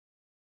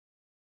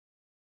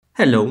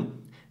Hello,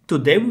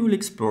 today we will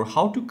explore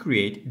how to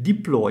create,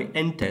 deploy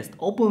and test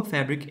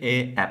Openfabric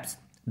AI apps,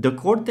 the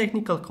core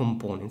technical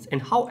components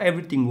and how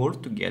everything works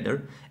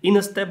together in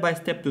a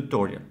step-by-step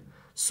tutorial.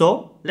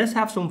 So let's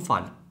have some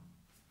fun.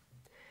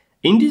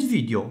 In this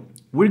video,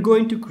 we're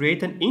going to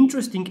create an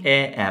interesting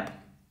AI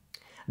app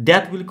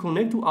that will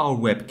connect to our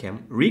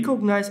webcam,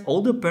 recognize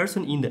all the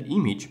person in the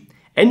image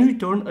and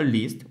return a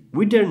list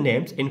with their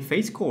names and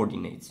face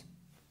coordinates.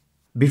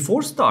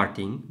 Before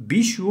starting,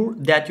 be sure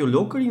that your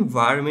local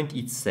environment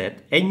is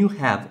set and you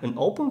have an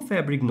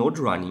Openfabric node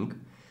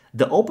running,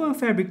 the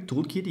Openfabric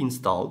toolkit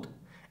installed,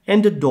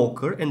 and the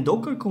Docker and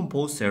Docker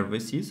Compose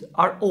services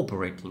are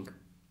operating.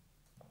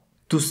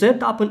 To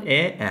set up an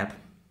AI app,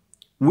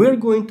 we are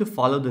going to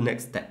follow the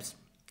next steps.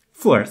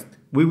 First,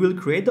 we will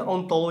create the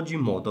ontology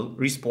model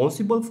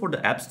responsible for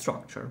the app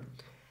structure.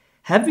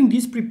 Having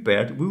this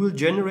prepared, we will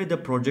generate a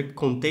project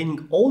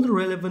containing all the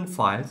relevant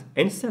files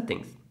and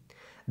settings.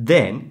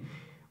 Then,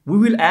 we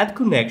will add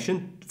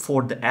connection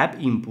for the app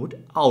input,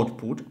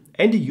 output,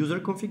 and the user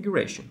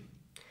configuration.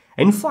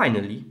 And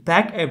finally,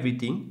 pack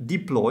everything,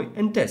 deploy,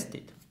 and test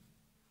it.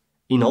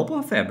 In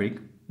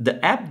Openfabric,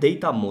 the app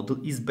data model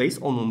is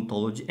based on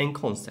ontology and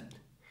concept.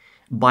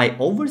 By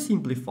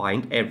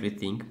oversimplifying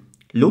everything,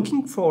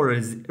 looking for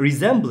a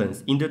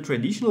resemblance in the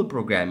traditional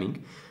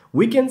programming,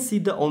 we can see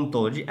the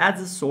ontology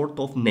as a sort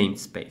of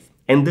namespace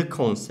and the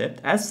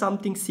concept as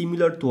something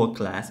similar to a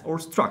class or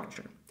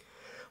structure.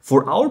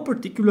 For our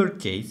particular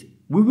case,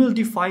 we will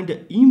define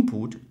the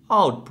input,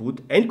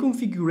 output, and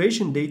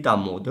configuration data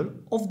model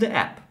of the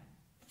app.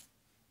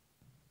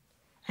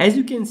 As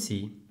you can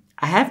see,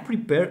 I have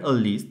prepared a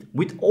list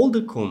with all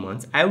the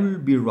commands I will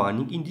be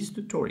running in this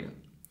tutorial.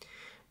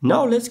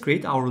 Now let's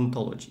create our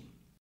ontology.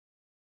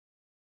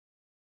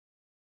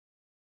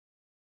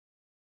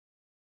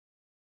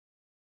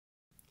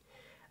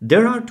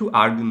 There are two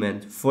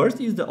arguments.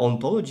 First is the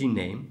ontology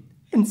name,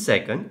 and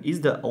second is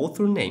the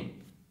author name.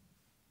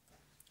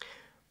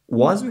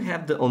 Once we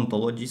have the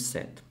ontology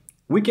set,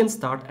 we can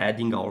start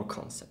adding our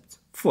concepts.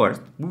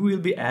 First, we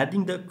will be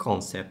adding the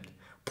concept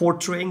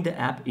portraying the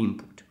app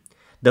input.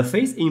 The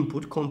face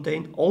input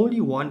contains only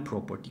one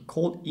property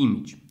called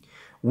image,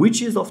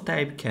 which is of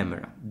type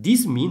camera.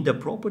 This means the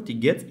property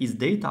gets its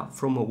data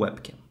from a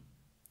webcam.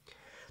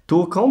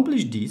 To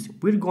accomplish this,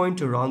 we're going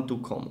to run two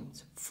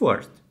commands.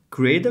 First,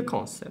 create a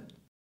concept.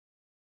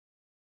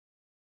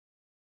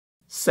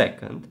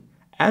 Second,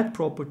 add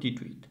property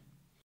to it.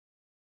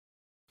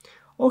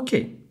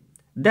 Okay,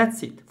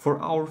 that's it for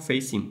our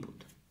face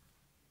input.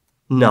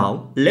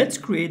 Now let's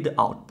create the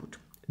output.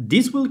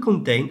 This will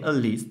contain a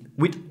list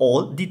with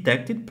all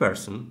detected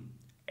persons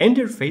and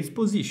their face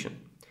position.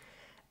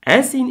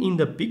 As seen in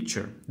the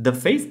picture, the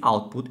face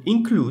output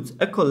includes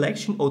a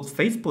collection of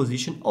face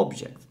position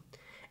objects,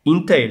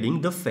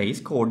 entailing the face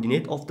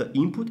coordinate of the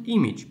input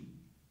image.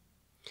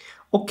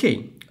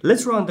 Okay,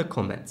 let's run the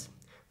commands.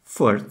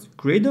 First,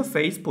 create a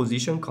face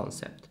position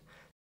concept.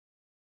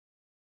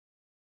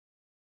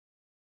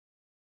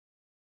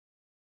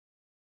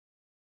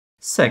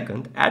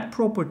 Second, add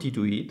property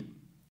to it.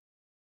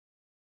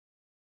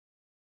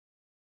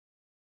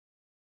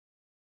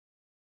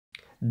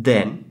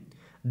 Then,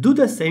 do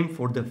the same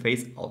for the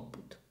face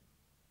output.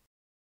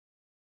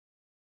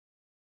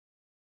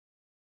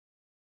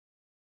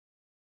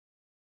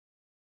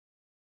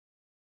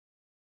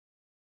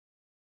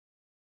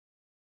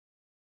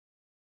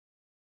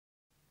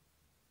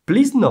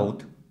 Please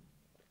note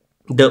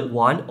the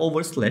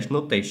 1//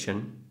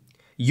 notation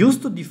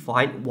used to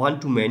define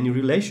one-to-many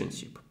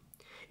relationship.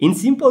 In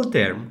simple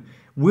terms,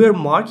 we are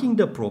marking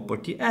the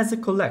property as a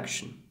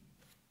collection.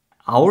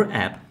 Our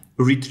app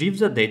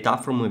retrieves the data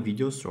from a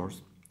video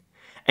source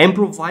and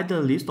provides a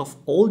list of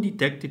all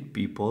detected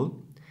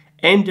people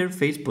and their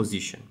face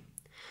position.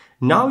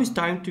 Now it's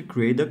time to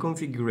create a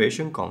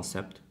configuration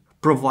concept,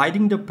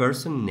 providing the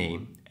person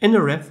name and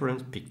a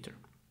reference picture.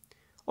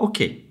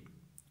 Okay,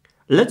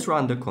 let's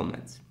run the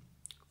commands.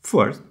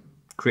 First,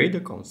 create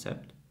a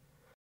concept.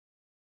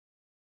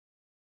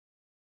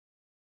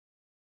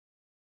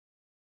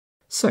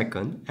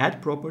 Second,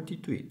 add property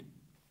to it.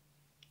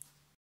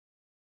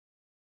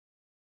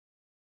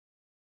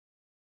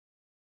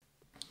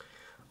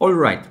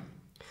 Alright,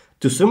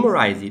 to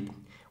summarize it,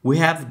 we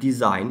have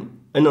designed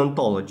an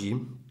ontology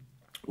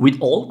with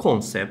all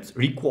concepts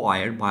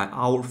required by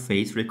our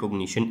face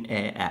recognition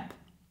AI app.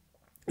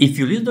 If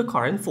you list the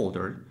current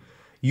folder,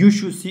 you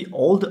should see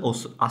all the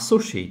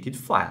associated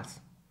files.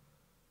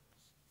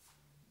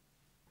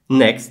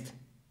 Next,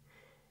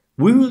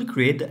 we will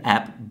create the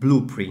app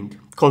blueprint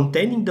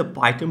containing the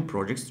Python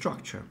project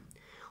structure.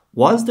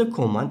 Once the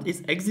command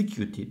is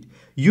executed,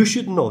 you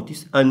should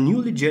notice a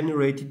newly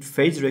generated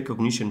face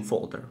recognition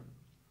folder.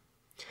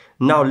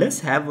 Now let's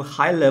have a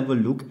high-level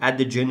look at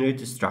the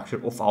generated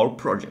structure of our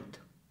project.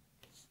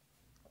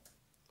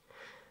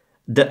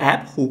 The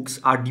app hooks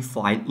are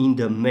defined in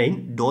the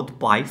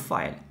main.py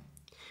file.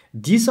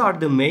 These are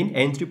the main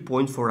entry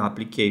points for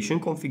application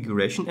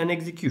configuration and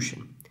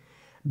execution.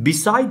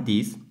 Beside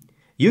this,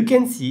 you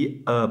can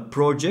see a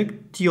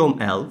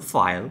project.toml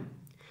file,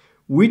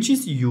 which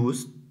is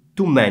used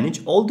to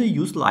manage all the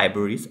used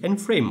libraries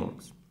and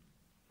frameworks.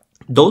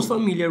 Those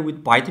familiar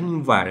with Python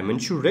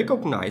environment should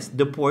recognize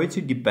the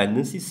Poetry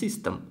dependency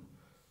system.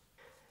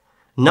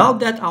 Now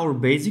that our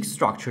basic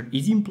structure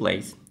is in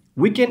place,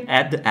 we can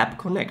add the app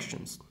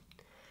connections.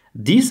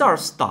 These are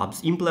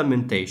stubs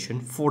implementation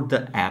for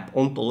the app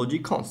ontology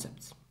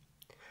concepts.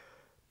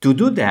 To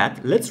do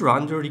that, let's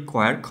run the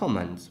required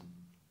commands.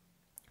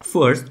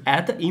 First,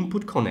 add the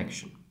input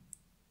connection.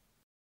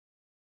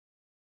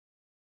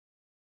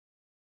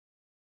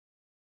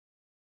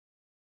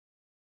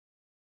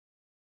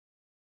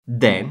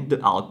 Then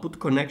the output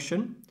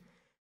connection.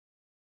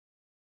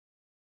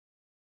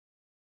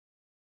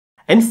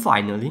 And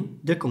finally,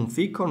 the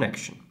config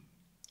connection.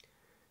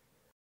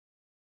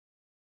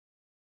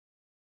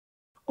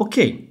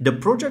 Okay, the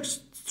project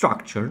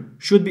structure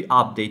should be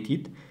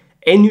updated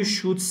and you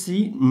should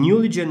see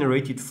newly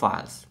generated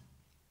files.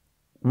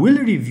 We'll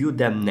review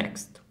them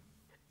next.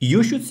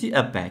 You should see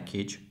a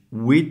package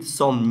with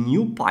some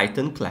new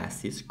Python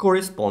classes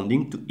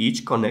corresponding to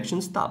each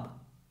connection stub.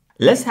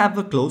 Let's have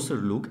a closer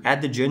look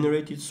at the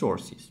generated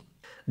sources.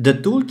 The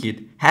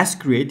toolkit has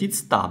created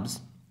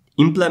stubs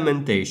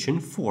implementation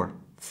for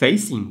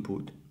face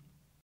input,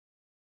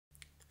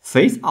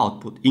 face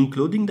output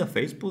including the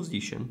face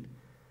position,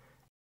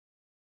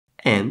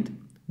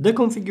 and the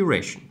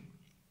configuration.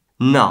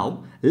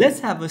 Now let's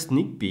have a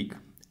sneak peek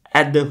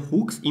at the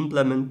hooks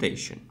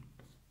implementation.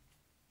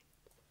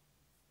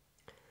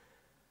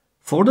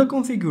 For the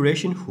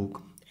configuration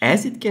hook,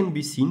 as it can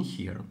be seen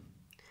here,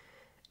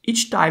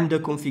 each time the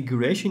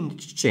configuration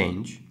is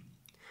changed,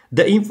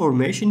 the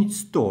information is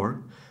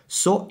stored,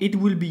 so it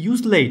will be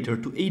used later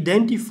to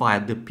identify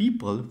the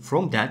people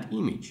from that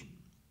image.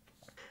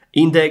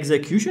 In the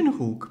execution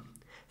hook,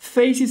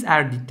 faces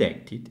are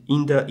detected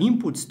in the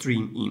input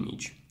stream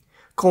image,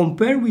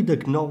 compared with the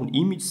known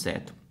image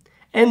set,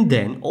 and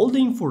then all the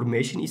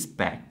information is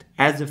packed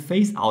as a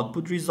face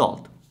output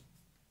result.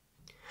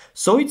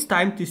 So it's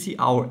time to see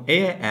our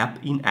AI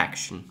app in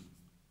action.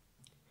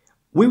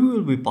 We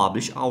will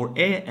publish our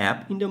AI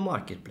app in the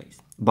marketplace,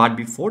 but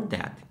before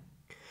that,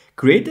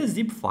 create a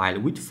zip file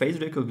with face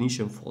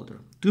recognition folder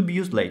to be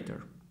used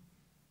later.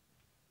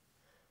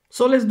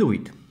 So let's do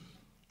it.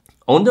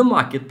 On the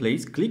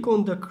marketplace, click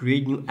on the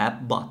Create New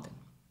App button,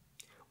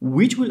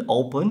 which will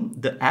open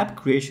the app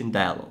creation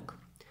dialog.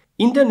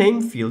 In the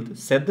name field,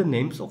 set the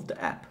names of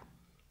the app.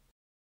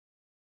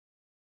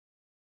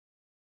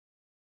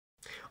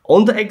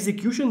 On the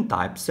execution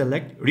type,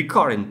 select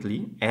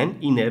Recurrently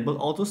and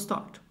enable Auto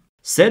Start.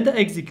 Set the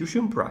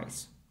execution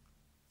price.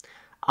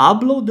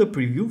 Upload the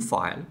preview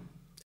file.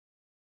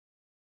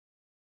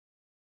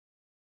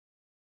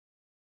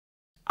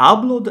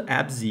 Upload the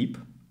app zip.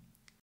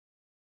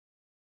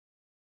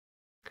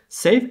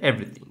 Save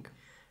everything.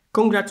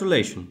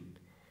 Congratulations!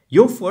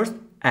 Your first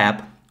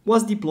app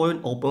was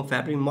deployed on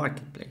Openfabric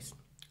Marketplace.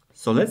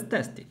 So let's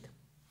test it.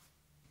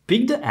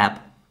 Pick the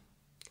app,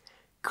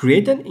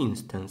 create an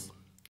instance,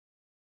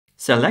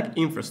 select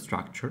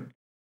infrastructure,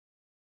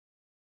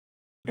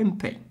 and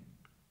pay.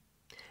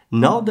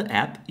 Now the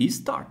app is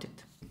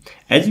started.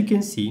 As you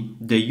can see,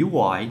 the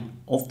UI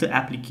of the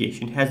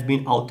application has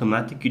been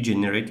automatically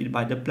generated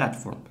by the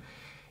platform.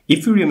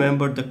 If you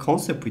remember the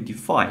concept we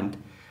defined,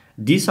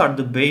 these are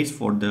the base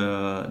for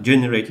the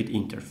generated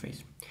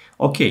interface.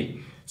 Okay,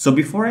 so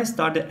before I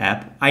start the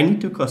app, I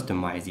need to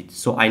customize it.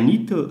 So I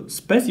need to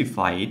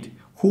specify it,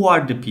 who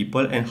are the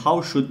people and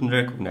how should I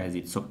recognize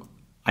it. So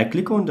I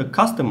click on the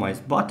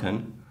Customize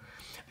button.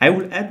 I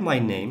will add my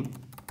name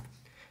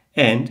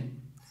and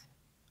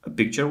a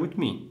picture with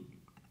me.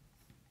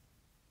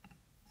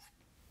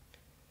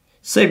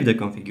 Save the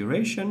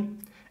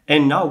configuration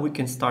and now we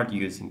can start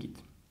using it.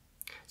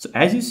 So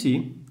as you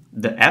see,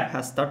 the app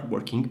has started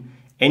working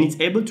and it's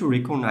able to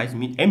recognize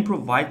me and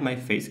provide my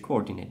face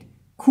coordinate.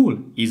 Cool,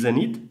 isn't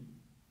it?